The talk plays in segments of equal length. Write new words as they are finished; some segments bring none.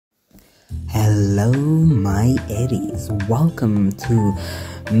Hello my Eddies, welcome to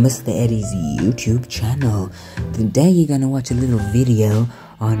Mr. Eddie's YouTube channel. Today you're gonna watch a little video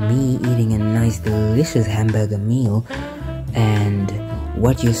on me eating a nice delicious hamburger meal, and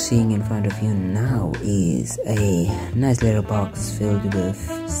what you're seeing in front of you now is a nice little box filled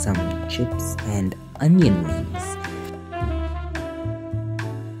with some chips and onion rings.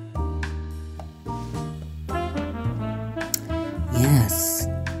 Yes,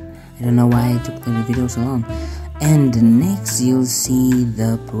 I don't know why I took the video so long. And next you'll see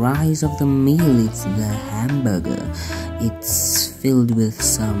the price of the meal. It's the hamburger. It's filled with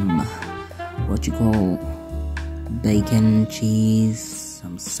some, what you call, bacon, cheese,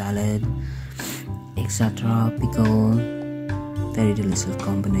 some salad, etc. Pickle. Very delicious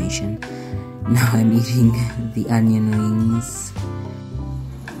combination. Now I'm eating the onion rings.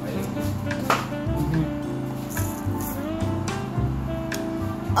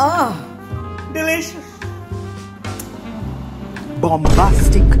 Delicious.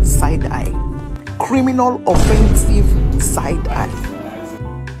 Bombastic side eye. Criminal offensive side eye.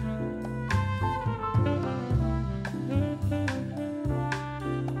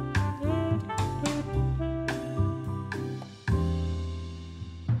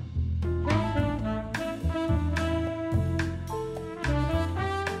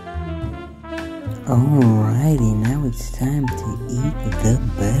 Alrighty, now it's time to eat the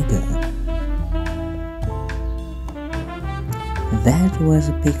burger. That was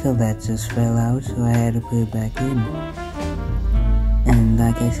a pickle that just fell out, so I had to put it back in. And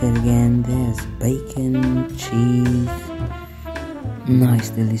like I said again, there's bacon, cheese, nice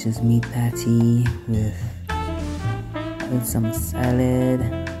delicious meat patty with some salad,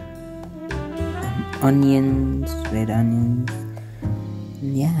 and onions, red onions.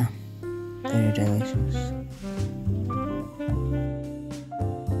 Yeah, very delicious.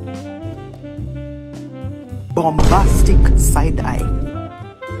 Bombastic side eye.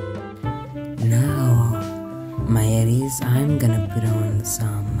 Now, my Eddies, I'm gonna put on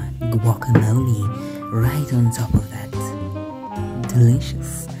some guacamole right on top of that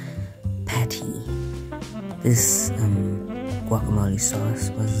delicious patty. This guacamole sauce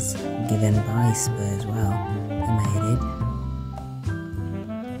was given by Spur as well. I made it,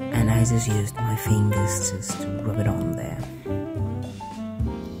 and I just used my fingers just to rub it on there.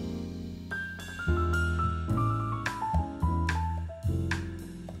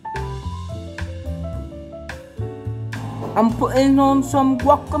 I'm putting on some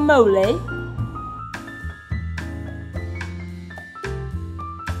guacamole.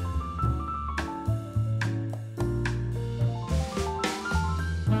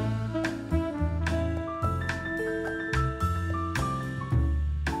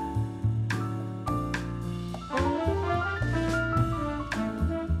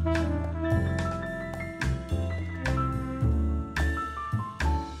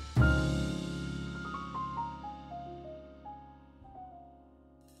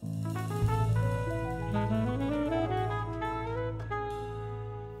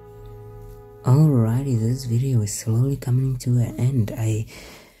 Alrighty, this video is slowly coming to an end. I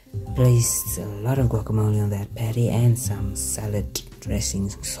placed a lot of guacamole on that patty and some salad dressing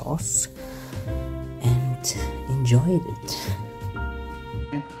sauce and enjoyed it.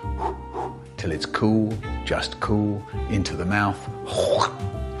 Till it's cool, just cool, into the mouth.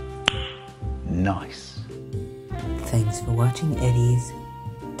 Nice. Thanks for watching, Eddies.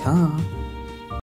 Ta!